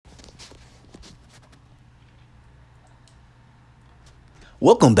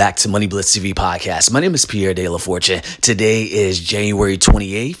Welcome back to Money Blitz TV podcast. My name is Pierre De La Fortune. Today is January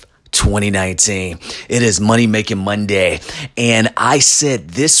 28th, 2019. It is Money Making Monday. And I said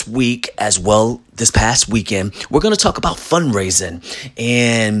this week as well, this past weekend, we're going to talk about fundraising.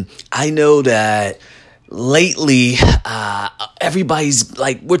 And I know that lately, everybody's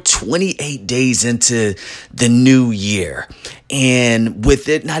like, we're 28 days into the new year. And with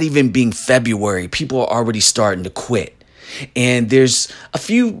it not even being February, people are already starting to quit. And there's a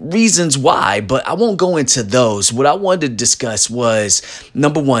few reasons why, but I won't go into those. What I wanted to discuss was,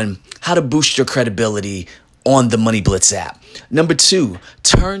 number one, how to boost your credibility on the Money Blitz app. Number two,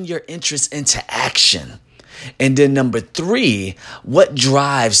 turn your interest into action. And then number three, what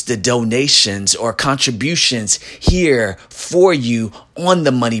drives the donations or contributions here for you on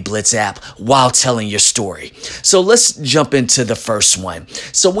the Money Blitz app while telling your story. So let's jump into the first one.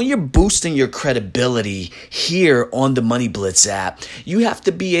 So when you're boosting your credibility here on the Money Blitz app, you have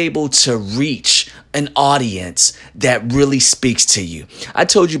to be able to reach an audience that really speaks to you. I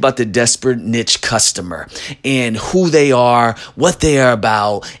told you about the desperate niche customer and who they are, what they are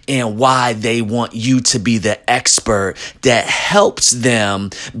about, and why they want you to be the expert that helps them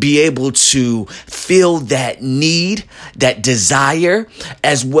be able to fill that need, that desire,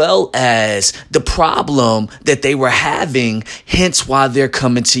 as well as the problem that they were having, hence why they're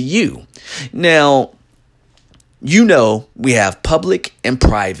coming to you. Now, you know, we have public and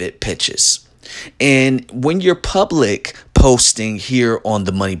private pitches. And when you're public posting here on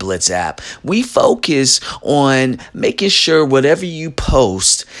the Money Blitz app, we focus on making sure whatever you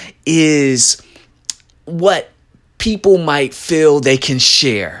post is what people might feel they can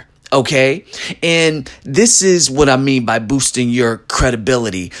share. Okay. And this is what I mean by boosting your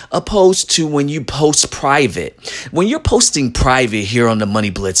credibility, opposed to when you post private. When you're posting private here on the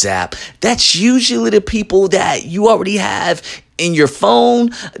Money Blitz app, that's usually the people that you already have in your phone.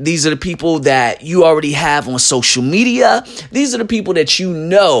 These are the people that you already have on social media. These are the people that you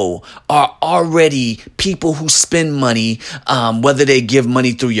know are already people who spend money, whether they give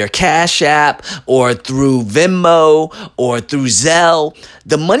money through your Cash App or through Venmo or through Zelle.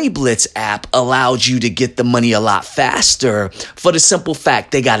 The Money Blitz app allows you to get the money a lot faster for the simple fact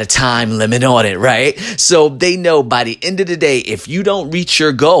they got a time limit on it, right? So they know by the end of the day, if you don't reach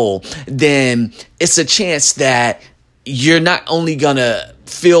your goal, then it's a chance that you're not only going to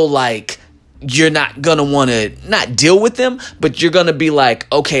feel like you're not going to want to not deal with them, but you're going to be like,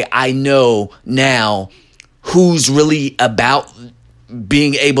 okay, I know now who's really about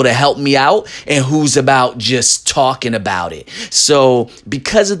being able to help me out and who's about just talking about it. So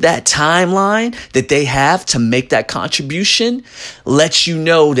because of that timeline that they have to make that contribution, lets you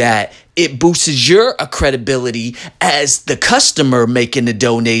know that it boosts your credibility as the customer making the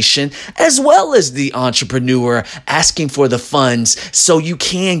donation, as well as the entrepreneur asking for the funds so you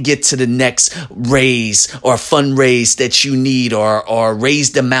can get to the next raise or fundraise that you need or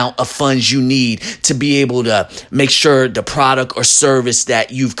raise the amount of funds you need to be able to make sure the product or service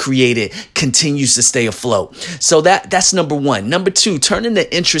that you've created continues to stay afloat. So that's number one. Number two, turning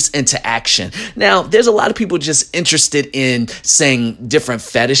the interest into action. Now, there's a lot of people just interested in saying different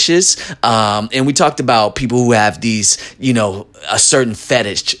fetishes. And we talked about people who have these, a certain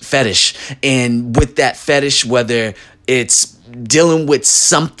fetish. And with that fetish, whether it's dealing with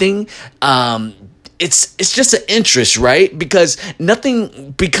something, it's just an interest, right? Because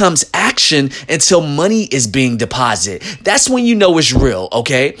nothing becomes action until money is being deposited. That's when you know it's real,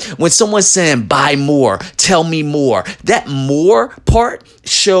 okay? When someone's saying, buy more, tell me more, that more part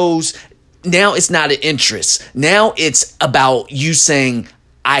shows now it's not an interest. Now it's about you saying,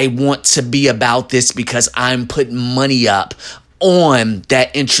 I want to be about this because I'm putting money up on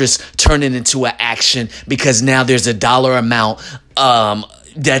that interest, turning into an action because now there's a dollar amount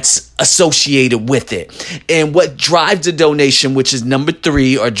that's associated with it. And what drives the donation, which is number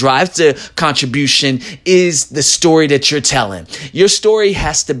three, or drives the contribution, is the story that you're telling. Your story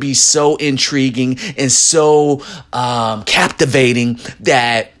has to be so intriguing and so captivating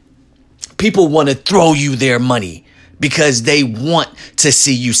that people want to throw you their money because they want to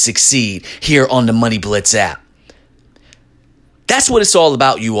see you succeed here on the Money Blitz app. That's what it's all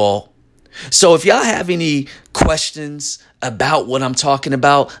about, you all. So if y'all have any questions about what I'm talking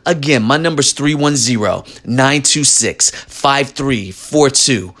about, again, my number's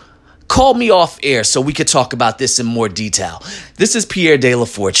 310-926-5342. Call me off air so we could talk about this in more detail. This is Pierre De La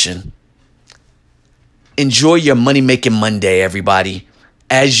Fortune. Enjoy your Money Making Monday, everybody.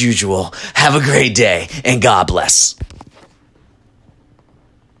 As usual, have a great day and God bless.